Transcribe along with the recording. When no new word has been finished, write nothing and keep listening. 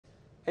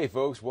Hey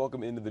folks,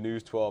 welcome into the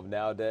News 12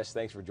 Now Desk.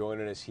 Thanks for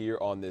joining us here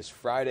on this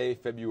Friday,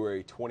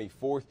 February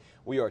 24th.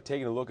 We are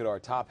taking a look at our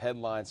top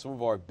headlines, some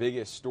of our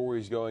biggest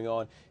stories going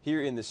on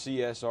here in the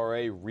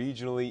CSRA,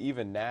 regionally,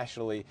 even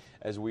nationally,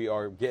 as we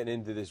are getting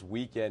into this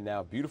weekend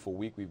now. Beautiful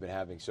week we've been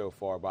having so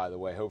far, by the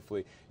way.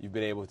 Hopefully you've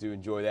been able to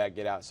enjoy that,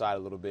 get outside a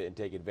little bit and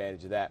take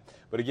advantage of that.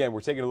 But again,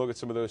 we're taking a look at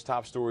some of those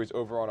top stories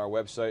over on our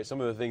website, some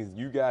of the things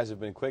you guys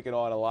have been clicking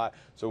on a lot,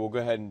 so we'll go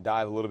ahead and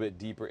dive a little bit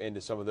deeper into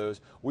some of those.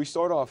 We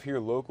start off here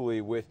locally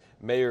with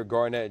Mayor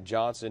Garnett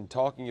Johnson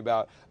talking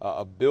about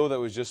a bill that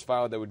was just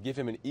filed that would give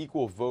him an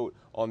equal vote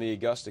on the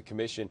Augusta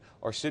Commission.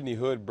 Our Sydney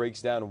Hood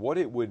breaks down what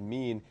it would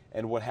mean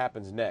and what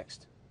happens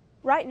next.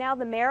 Right now,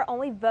 the mayor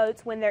only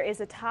votes when there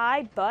is a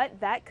tie, but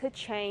that could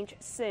change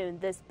soon.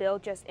 This bill,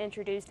 just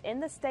introduced in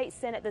the state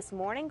Senate this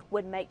morning,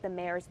 would make the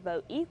mayor's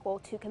vote equal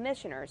to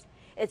commissioners.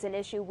 It's an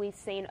issue we've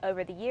seen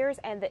over the years,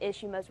 and the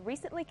issue most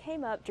recently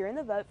came up during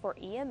the vote for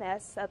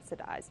EMS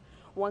subsidies.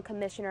 One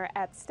commissioner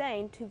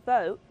abstained to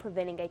vote,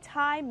 preventing a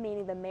tie,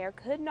 meaning the mayor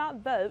could not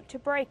vote to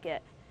break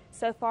it.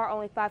 So far,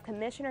 only 5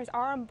 commissioners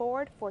are on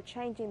board for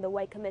changing the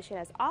way commission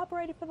has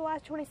operated for the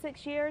last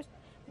 26 years.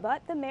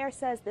 But the mayor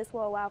says this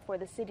will allow for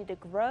the city to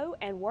grow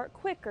and work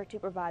quicker to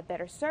provide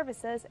better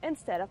services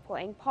instead of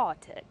playing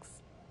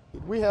politics.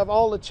 We have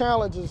all the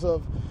challenges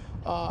of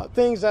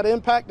things that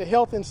impact the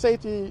health and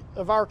safety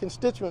of our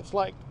constituents,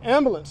 like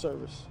ambulance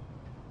service.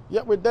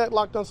 Yet we're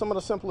deadlocked on some of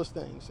the simplest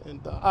things.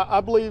 And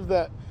I believe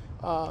that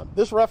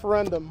this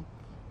referendum,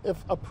 if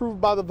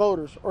approved by the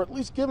voters, or at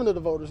least given to the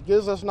voters,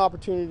 gives us an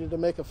opportunity to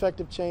make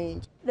effective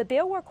change. The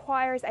bill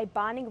requires a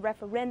binding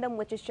referendum,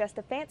 which is just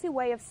a fancy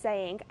way of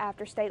saying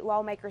after state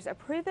lawmakers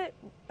approve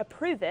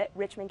it,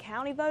 Richmond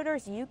County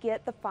voters, you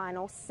get the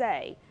final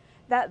say.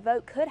 That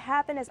vote could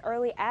happen as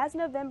early as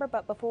November,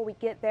 but before we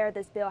get there,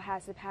 this bill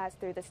has to pass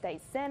through the state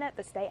Senate,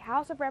 the state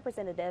House of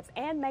Representatives,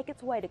 and make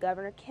its way to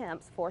Governor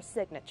Kemp's for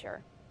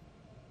signature.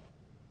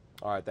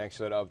 All right, thanks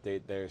for that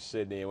update there,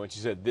 Sydney. And when she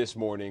said this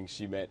morning,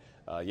 she meant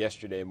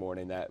yesterday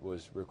morning. That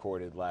was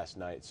recorded last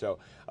night. So,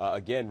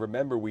 again,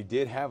 remember, we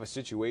did have a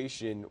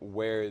situation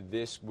where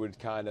this would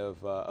kind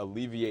of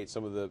alleviate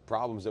some of the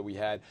problems that we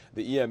had.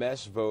 The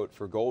EMS vote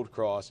for Gold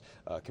Cross,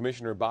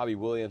 Commissioner Bobby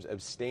Williams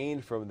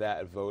abstained from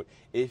that vote.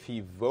 If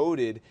he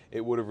voted,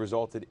 it would have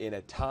resulted in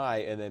a tie,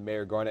 and then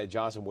Mayor Garnett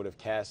Johnson would have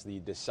cast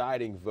the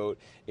deciding vote.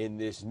 In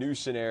this new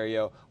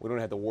scenario, we don't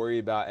have to worry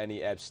about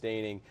any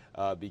abstaining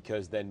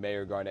because then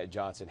Mayor Garnett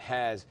Johnson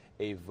has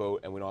a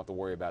vote, and we don't have to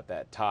worry about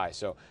that tie.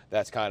 So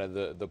that's kind of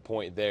the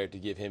point there, to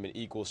give him an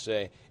equal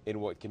say in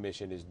what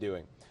commission is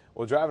doing.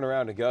 Well, driving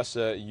around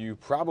Augusta, you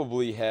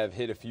probably have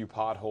hit a few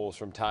potholes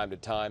from time to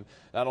time.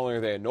 Not only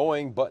are they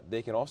annoying, but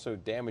they can also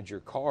damage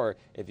your car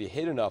if you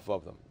hit enough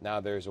of them.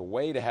 Now, there's a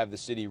way to have the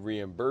city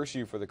reimburse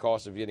you for the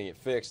cost of getting it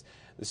fixed.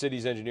 The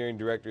city's engineering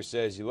director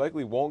says you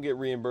likely won't get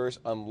reimbursed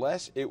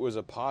unless it was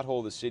a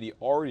pothole the city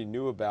already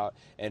knew about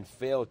and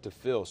failed to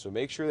fill. So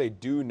make sure they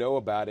do know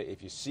about it.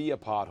 If you see a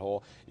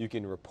pothole, you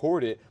can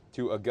report it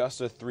to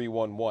Augusta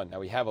 311. Now,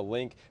 we have a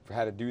link for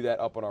how to do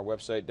that up on our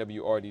website,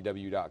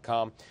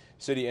 WRDW.com.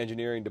 City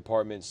Engineering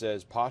Department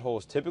says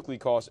potholes typically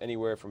cost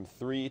anywhere from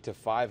 $300 to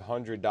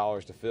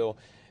 $500 to fill.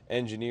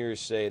 Engineers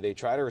say they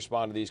try to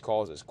respond to these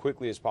calls as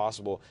quickly as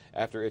possible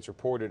after it's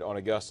reported on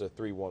Augusta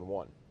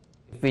 311.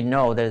 If we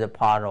know there's a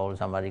pothole,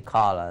 somebody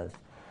call us.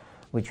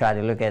 We try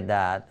to look at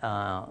that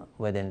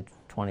within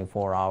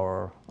 24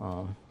 hours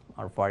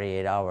or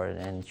 48 hours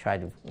and try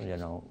to,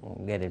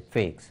 get it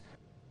fixed.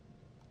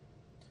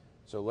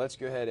 So let's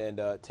go ahead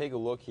and take a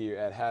look here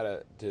at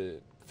how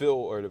to fill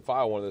or to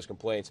file one of those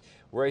complaints.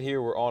 Right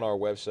here, we're on our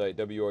website,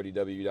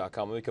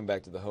 WRDW.com. Let me come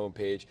back to the home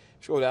page.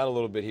 Scroll down a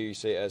little bit here. You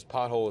say, as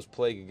potholes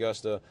plague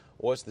Augusta,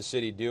 what's the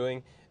city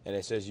doing? And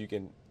it says you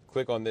can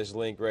click on this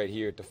link right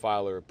here to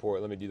file a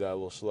report. Let me do that a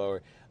little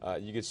slower.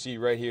 You can see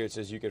right here, it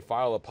says you can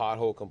file a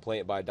pothole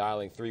complaint by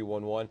dialing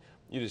 311.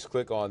 You just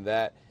click on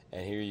that,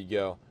 and here you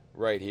go,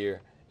 right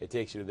here. It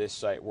takes you to this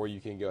site where you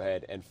can go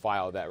ahead and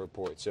file that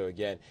report. So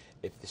again,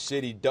 if the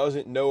city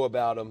doesn't know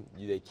about them,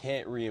 they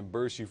can't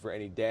reimburse you for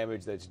any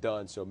damage that's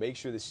done. So make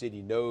sure the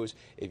city knows.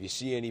 If you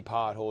see any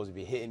potholes, if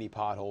you hit any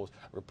potholes,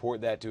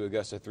 report that to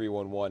Augusta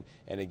 311.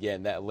 And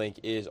again, that link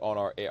is on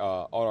our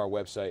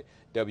website,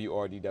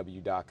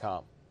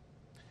 WRDW.com.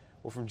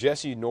 Well, from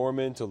Jesse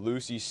Norman to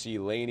Lucy C.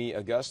 Laney,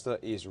 Augusta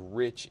is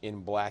rich in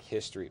black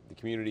history. The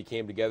community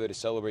came together to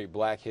celebrate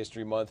Black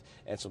History Month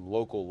and some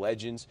local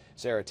legends.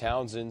 Sarah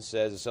Townsend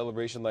says a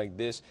celebration like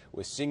this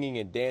with singing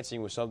and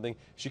dancing was something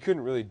she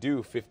couldn't really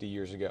do 50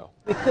 years ago.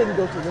 We couldn't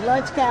go to the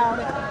lunch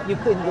counter, you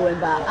couldn't go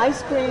and buy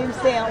ice cream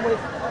sandwich,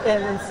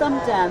 and then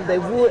sometimes they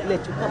would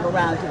let you come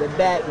around to the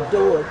back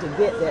door to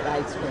get that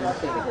ice cream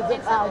sandwich. Because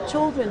if our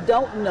children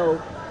don't know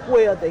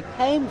where they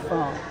came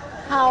from,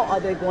 how are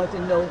they going to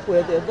know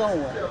where they're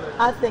going?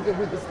 I think if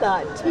we could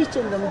start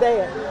teaching them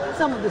there,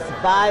 some of this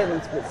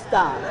violence would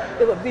stop.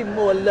 It would be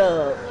more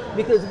love,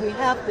 because we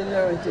have to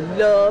learn to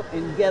love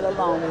and get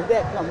along, and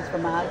that comes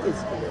from our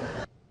history.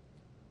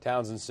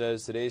 Townsend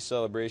says today's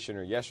celebration,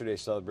 or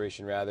yesterday's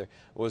celebration rather,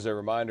 was a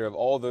reminder of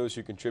all those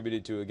who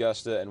contributed to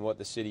Augusta and what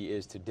the city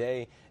is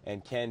today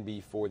and can be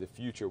for the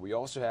future. We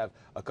also have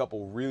a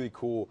couple really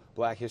cool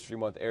Black History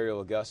Month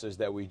aerial Augustas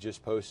that we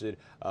just posted.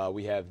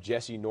 We have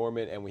Jesse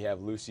Norman and we have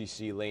Lucy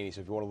C. Laney.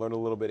 So if you want to learn a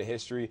little bit of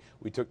history,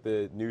 we took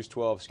the News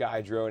 12 Sky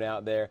drone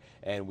out there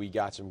and we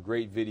got some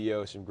great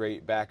video, some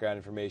great background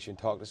information,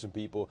 talked to some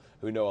people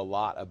who know a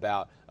lot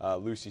about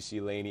Lucy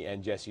C. Laney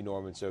and Jesse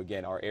Norman. So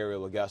again, our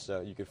aerial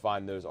Augusta, you can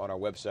find those on our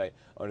website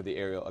under the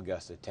Aerial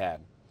Augusta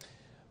tab.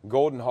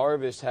 Golden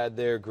Harvest had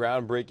their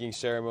groundbreaking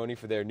ceremony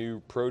for their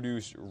new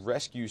Produce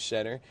Rescue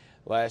Center.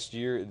 Last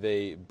year,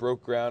 they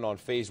broke ground on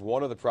phase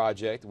 1 of the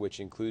project, which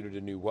included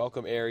a new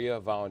welcome area,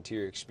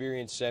 volunteer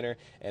experience center,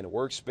 and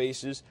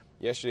workspaces.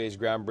 Yesterday's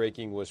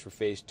groundbreaking was for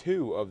phase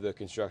 2 of the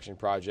construction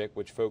project,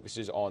 which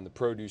focuses on the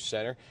produce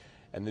center.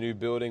 And the new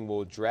building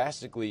will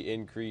drastically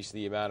increase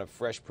the amount of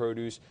fresh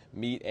produce,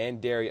 meat,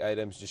 and dairy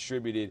items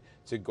distributed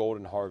to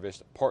Golden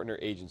Harvest partner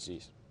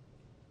agencies.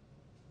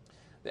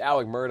 The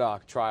Alec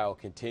Murdaugh trial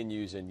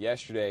continues, and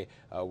yesterday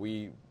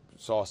we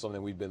saw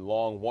something we've been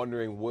long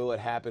wondering, will it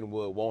happen,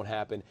 will it won't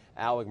happen?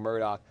 Alec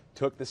Murdaugh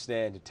took the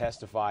stand to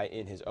testify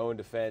in his own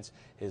defense.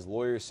 His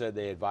lawyers said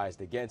they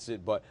advised against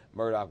it, but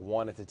Murdaugh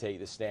wanted to take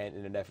the stand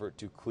in an effort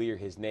to clear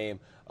his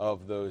name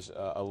of those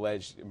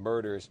alleged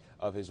murders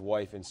of his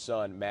wife and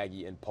son,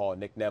 Maggie and Paul.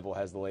 Nick Neville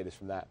has the latest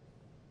from that.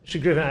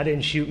 Mr. Griffin, I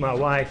didn't shoot my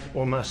wife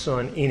or my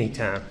son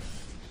anytime,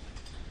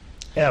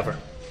 ever.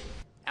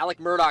 Alec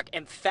Murdaugh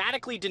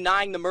emphatically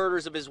denying the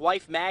murders of his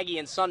wife Maggie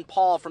and son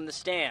Paul from the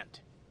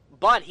stand.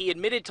 But he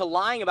admitted to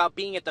lying about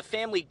being at the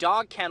family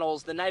dog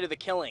kennels the night of the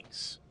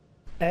killings.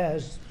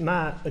 As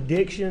my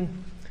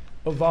addiction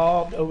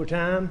evolved over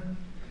time,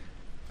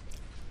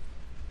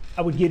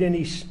 I would get in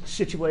these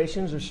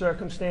situations or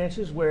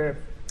circumstances where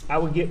I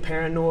would get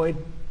paranoid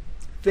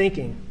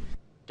thinking.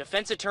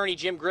 Defense attorney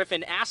Jim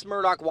Griffin asked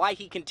Murdaugh why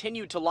he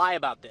continued to lie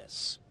about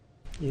this.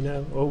 You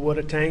know, oh, what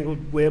a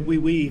tangled web we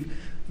weave.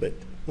 But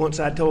once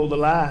I told the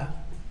lie,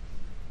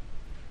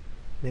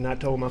 then I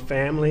told my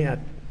family, I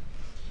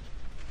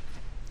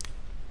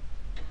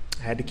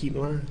had to keep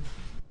lying.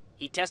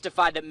 He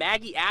testified that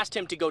Maggie asked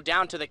him to go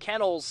down to the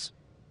kennels.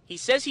 He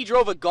says he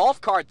drove a golf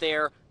cart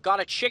there,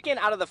 got a chicken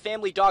out of the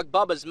family dog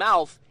Bubba's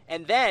mouth,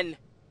 and then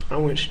I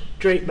went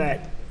straight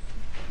back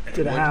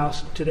to the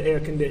house, to the air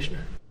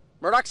conditioner.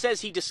 Murdaugh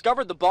says he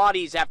discovered the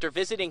bodies after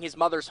visiting his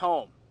mother's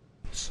home.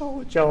 So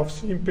what y'all have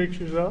seen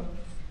pictures of.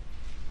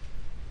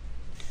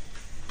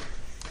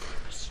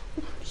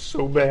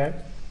 So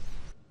bad.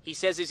 He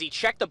says as he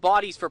checked the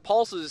bodies for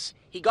pulses,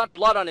 he got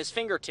blood on his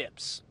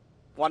fingertips.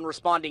 One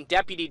responding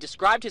deputy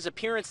described his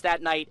appearance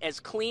that night as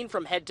clean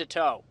from head to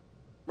toe.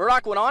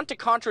 Murdaugh went on to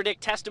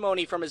contradict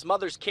testimony from his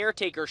mother's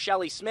caretaker,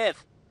 Shelley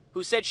Smith,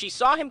 who said she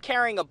saw him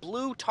carrying a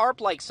blue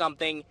tarp-like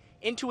something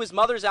into his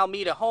mother's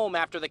Alameda home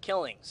after the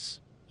killings.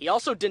 He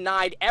also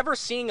denied ever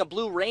seeing a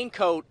blue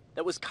raincoat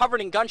that was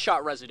covered in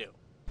gunshot residue.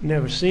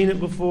 Never seen it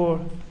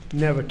before,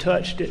 never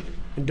touched it,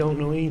 and don't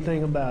know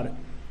anything about it.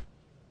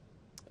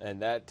 And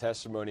that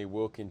testimony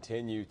will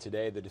continue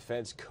today. The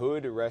defense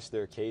could rest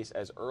their case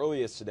as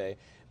early as today,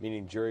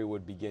 meaning jury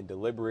would begin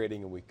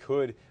deliberating and we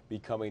could be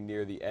coming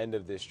near the end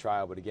of this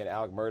trial. But again,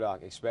 Alec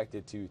Murdaugh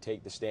expected to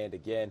take the stand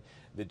again.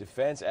 The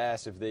defense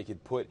asked if they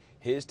could put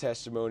his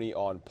testimony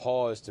on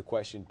pause to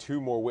question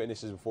 2 more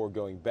witnesses before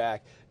going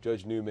back.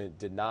 Judge Newman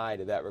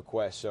denied that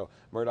request. So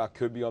Murdaugh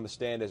could be on the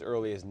stand as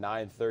early as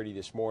 9:30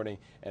 this morning.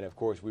 And of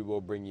course, we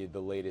will bring you the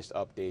latest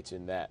updates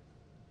in that.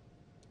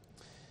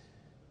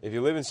 If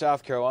you live in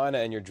South Carolina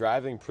and your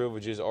driving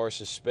privileges are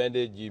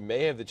suspended, you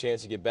may have the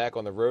chance to get back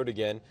on the road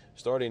again.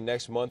 Starting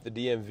next month, the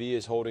DMV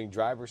is holding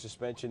Driver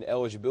Suspension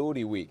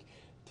Eligibility Week.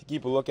 To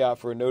keep a lookout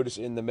for a notice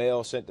in the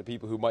mail sent to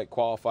people who might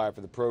qualify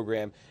for the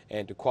program.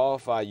 And to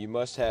qualify, you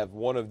must have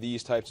one of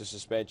these types of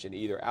suspension,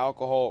 either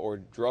alcohol or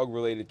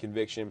drug-related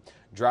conviction,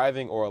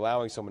 driving or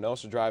allowing someone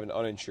else to drive an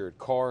uninsured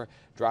car,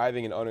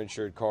 driving an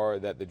uninsured car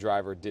that the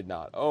driver did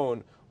not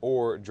own,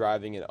 or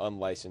driving an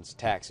unlicensed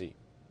taxi.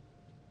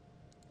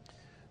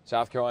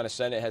 South Carolina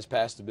Senate has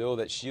passed a bill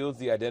that shields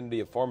the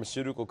identity of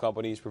pharmaceutical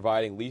companies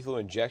providing lethal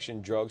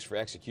injection drugs for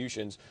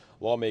executions.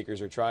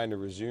 Lawmakers are trying to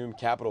resume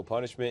capital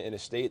punishment in a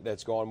state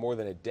that's gone more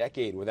than a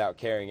decade without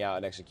carrying out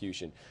an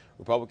execution.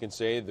 Republicans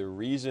say the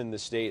reason the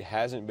state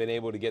hasn't been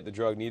able to get the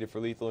drug needed for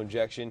lethal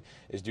injection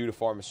is due to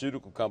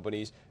pharmaceutical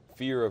companies'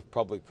 fear of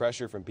public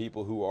pressure from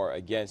people who are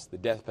against the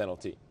death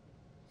penalty.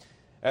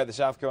 At the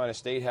South Carolina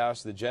State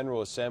House, the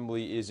General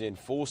Assembly is in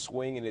full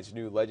swing in its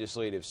new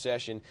legislative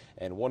session,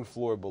 and one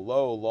floor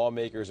below,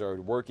 lawmakers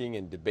are working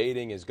and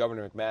debating as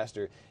Governor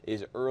McMaster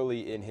is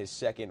early in his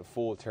second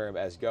full term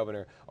as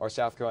governor. Our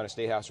South Carolina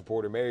State House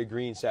reporter Mary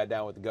Green sat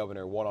down with the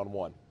governor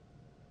one-on-one.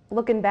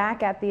 Looking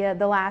back at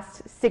the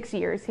last 6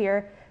 years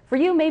here, for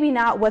you, maybe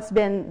not what's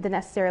been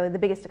necessarily the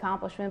biggest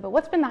accomplishment, but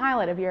what's been the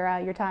highlight of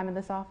your time in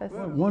this office?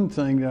 Well, one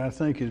thing that I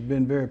think has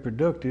been very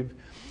productive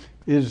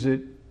is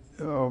that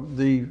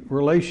the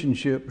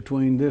relationship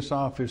between this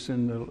office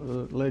and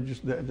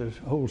the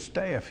whole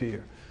staff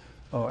here,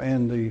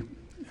 and the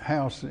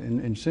House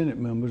and Senate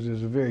members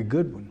is a very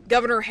good one.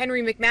 Governor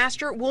Henry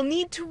McMaster will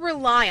need to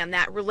rely on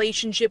that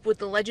relationship with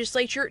the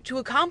legislature to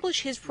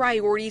accomplish his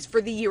priorities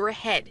for the year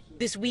ahead.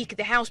 This week,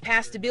 the House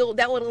passed a bill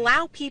that would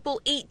allow people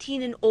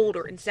 18 and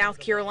older in South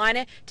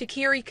Carolina to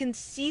carry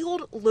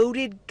concealed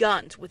loaded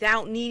guns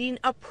without needing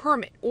a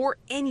permit or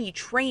any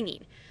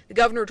training. The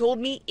governor told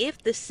me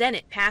if the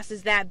Senate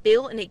passes that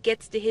bill and it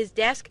gets to his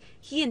desk,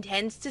 he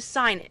intends to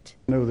sign it.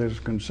 I know there's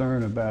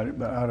concern about it,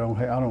 but I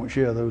don't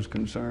share those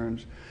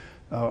concerns.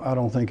 I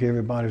don't think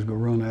everybody's going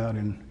to run out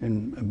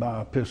and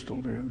buy a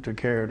pistol to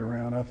carry it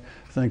around. I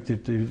think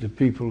that the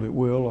people that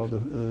will are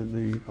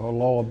the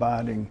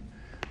law-abiding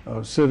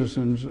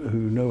citizens who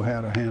know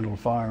how to handle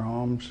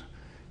firearms.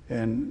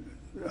 And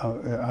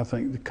I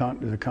think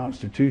the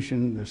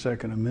Constitution, the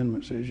Second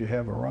Amendment, says you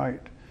have a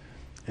right.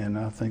 And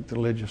I think the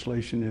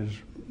legislation is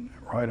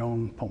right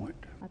on point.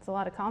 That's a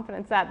lot of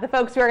confidence that the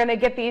folks who are going to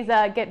get these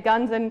get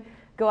guns and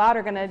go out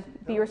are going to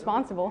be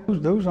responsible.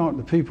 Those aren't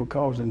the people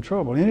causing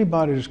trouble.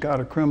 Anybody that's got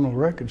a criminal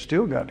record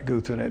still got to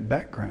go through that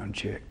background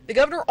check. The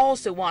governor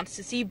also wants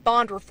to see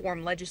bond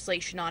reform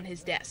legislation on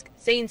his desk,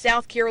 saying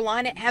South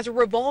Carolina has a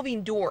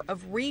revolving door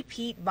of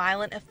repeat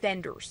violent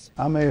offenders.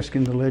 I'm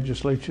asking the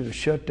legislature to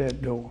shut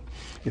that door.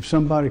 If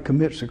somebody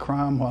commits a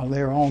crime while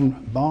they're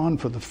on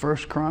bond for the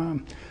first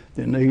crime,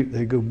 then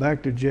they go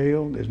back to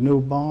jail, there's no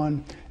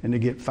bond, and they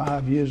get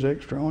 5 years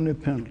extra on their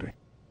penalty.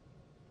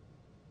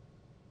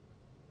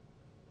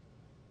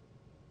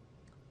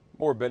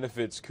 More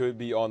benefits could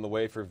be on the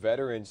way for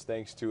veterans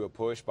thanks to a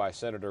push by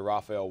Senator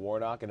Raphael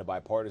Warnock and a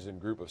bipartisan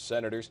group of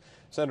senators.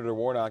 Senator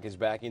Warnock is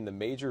backing the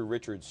Major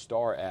Richard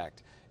Starr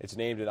Act. It's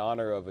named in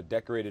honor of a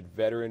decorated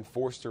veteran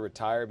forced to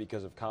retire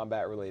because of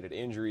combat-related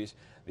injuries.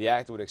 The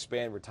act would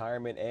expand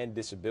retirement and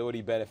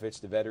disability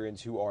benefits to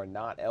veterans who are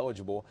not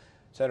eligible.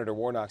 Senator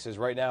Warnock says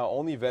right now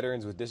only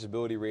veterans with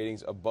disability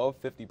ratings above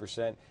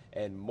 50%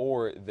 and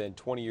more than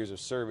 20 years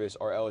of service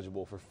are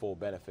eligible for full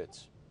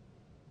benefits.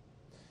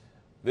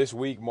 This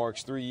week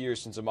marks 3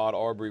 years since Ahmaud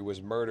Arbery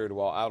was murdered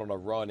while out on a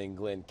run in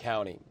Glynn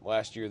County.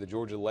 Last year, the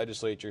Georgia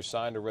legislature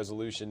signed a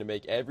resolution to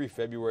make every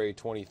February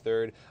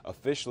 23rd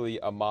officially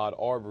Ahmaud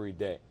Arbery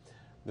Day.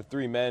 The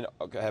three men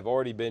have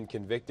already been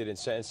convicted and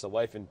sentenced to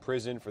life in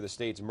prison for the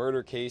state's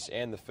murder case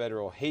and the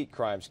federal hate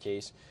crimes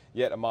case.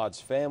 Yet Ahmaud's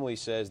family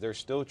says they're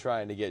still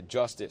trying to get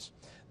justice.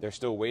 They're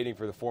still waiting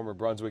for the former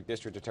Brunswick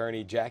District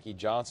Attorney Jackie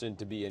Johnson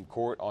to be in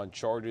court on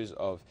charges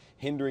of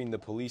hindering the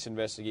police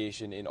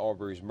investigation in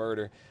Arbery's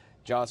murder.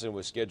 Johnson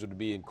was scheduled to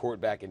be in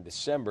court back in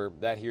December.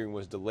 That hearing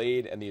was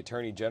delayed, and the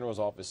Attorney General's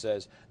office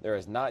says there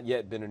has not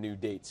yet been a new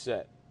date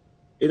set.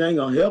 It ain't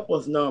going to help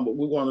us none, but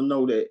we want to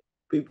know that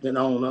people can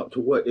own up to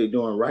what they're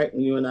doing right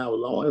in our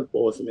law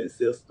enforcement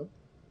system.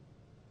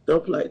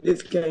 Stuff like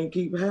this can't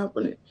keep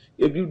happening.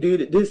 If you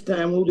did it this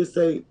time, who to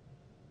say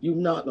you're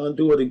not going to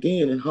do it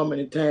again, and how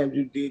many times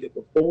you did it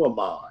before,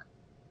 Ahmaud?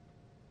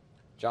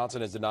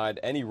 Johnson has denied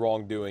any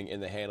wrongdoing in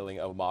the handling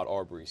of Ahmaud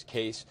Arbery's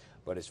case,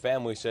 but his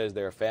family says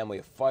they're a family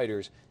of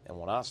fighters and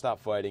will not stop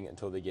fighting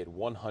until they get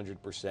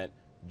 100%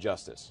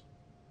 justice.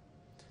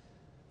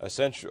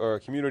 A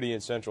community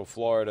in Central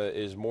Florida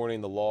is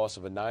mourning the loss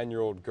of a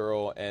 9-year-old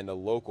girl and a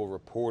local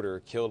reporter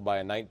killed by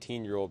a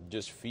 19-year-old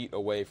just feet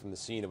away from the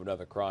scene of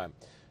another crime.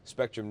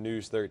 Spectrum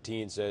News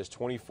 13 says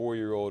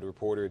 24-year-old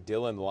reporter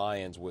Dylan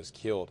Lyons was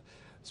killed.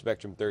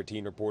 Spectrum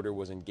 13 reporter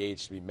was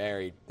engaged to be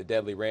married. The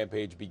deadly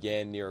rampage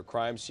began near a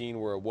crime scene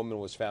where a woman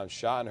was found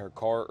shot in her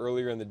car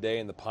earlier in the day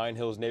in the Pine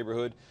Hills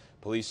neighborhood.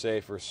 Police say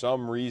for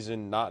some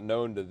reason not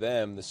known to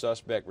them, the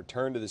suspect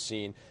returned to the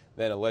scene,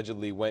 then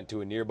allegedly went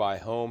to a nearby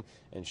home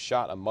and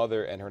shot a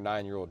mother and her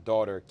 9-year-old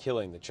daughter,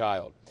 killing the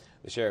child.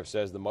 The sheriff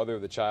says the mother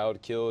of the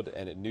child killed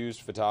and a news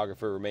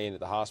photographer remained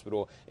at the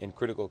hospital in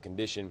critical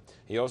condition.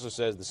 He also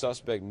says the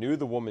suspect knew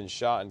the woman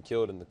shot and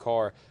killed in the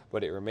car,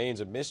 but it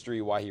remains a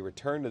mystery why he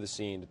returned to the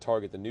scene to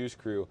target the news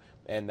crew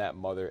and that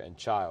mother and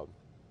child.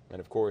 And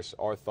of course,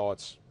 our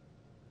thoughts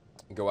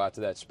go out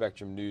to that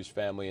Spectrum News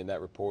family and that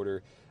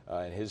reporter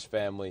and his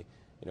family.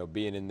 You know,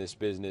 being in this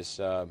business,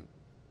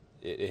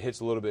 it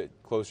hits a little bit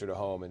closer to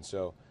home, and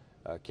so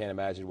can't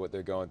imagine what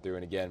they're going through.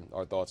 And again,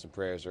 our thoughts and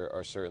prayers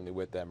are certainly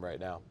with them right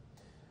now.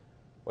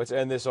 Let's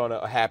end this on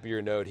a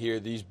happier note here.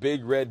 These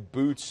big red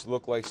boots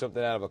look like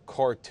something out of a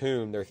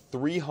cartoon. They're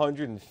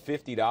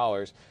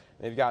 $350.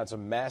 They've gotten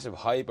some massive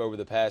hype over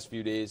the past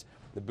few days.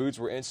 The boots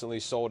were instantly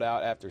sold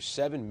out after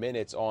 7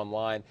 minutes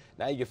online.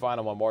 Now you can find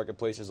them on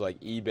marketplaces like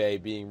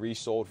eBay being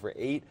resold for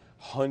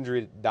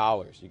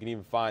 $800. You can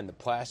even find the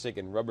plastic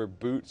and rubber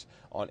boots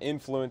on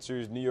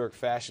influencers, New York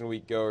Fashion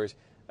Week goers,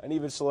 and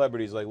even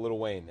celebrities like Lil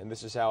Wayne. And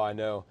this is how I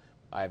know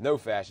I have no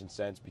fashion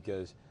sense,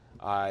 because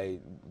I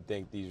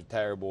think these are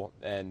terrible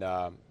and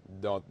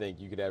don't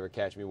think you could ever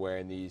catch me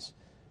wearing these,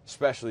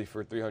 especially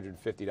for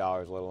 $350,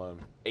 let alone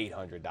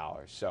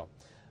 $800. So,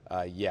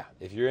 yeah,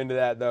 if you're into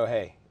that, though,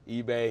 hey,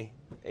 eBay,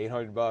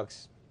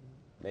 $800,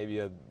 maybe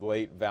a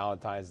late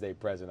Valentine's Day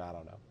present, I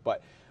don't know.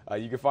 But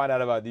You can find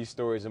out about these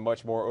stories and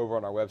much more over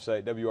on our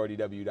website,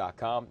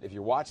 WRDW.com. If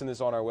you're watching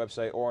this on our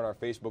website or on our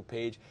Facebook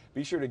page,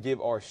 be sure to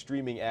give our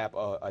streaming app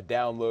a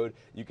download.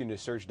 You can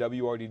just search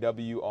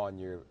WRDW on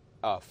your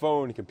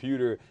phone,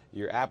 computer,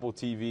 your Apple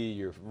TV,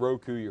 your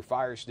Roku, your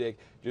Fire Stick.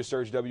 Just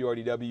search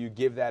WRDW,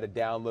 give that a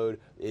download.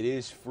 It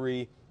is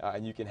free,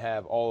 and you can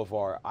have all of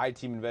our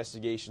I-Team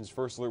investigations,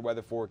 First Alert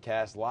weather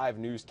forecast, live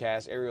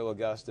newscasts, aerial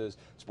Augustas,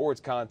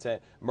 sports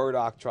content,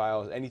 Murdaugh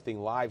trials,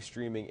 anything live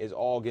streaming is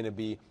all going to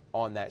be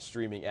on that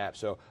streaming app.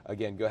 So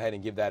again, go ahead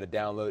and give that a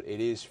download.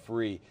 It is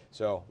free,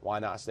 so why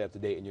not stay up to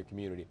date in your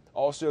community?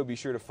 Also, be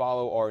sure to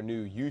follow our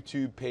new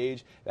YouTube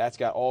page. That's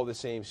got all the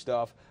same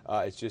stuff.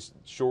 It's just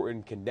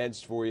shortened,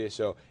 condensed for you,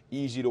 so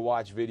easy to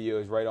watch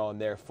videos right on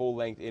there.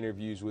 Full-length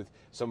interviews with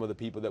some of the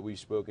people that we've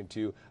spoken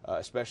to,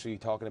 especially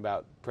talking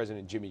about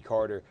President Jimmy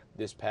Carter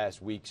this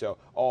past week. So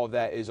all of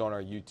that is on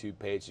our YouTube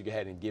page, so go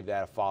ahead and give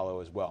that a follow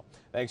as well.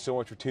 Thanks so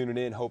much for tuning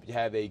in. Hope you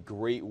have a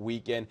great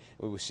weekend.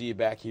 We will see you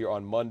back here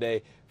on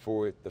Monday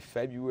for the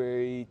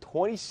February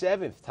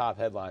 27th top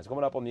headlines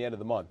coming up on the end of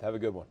the month. Have a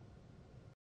good one.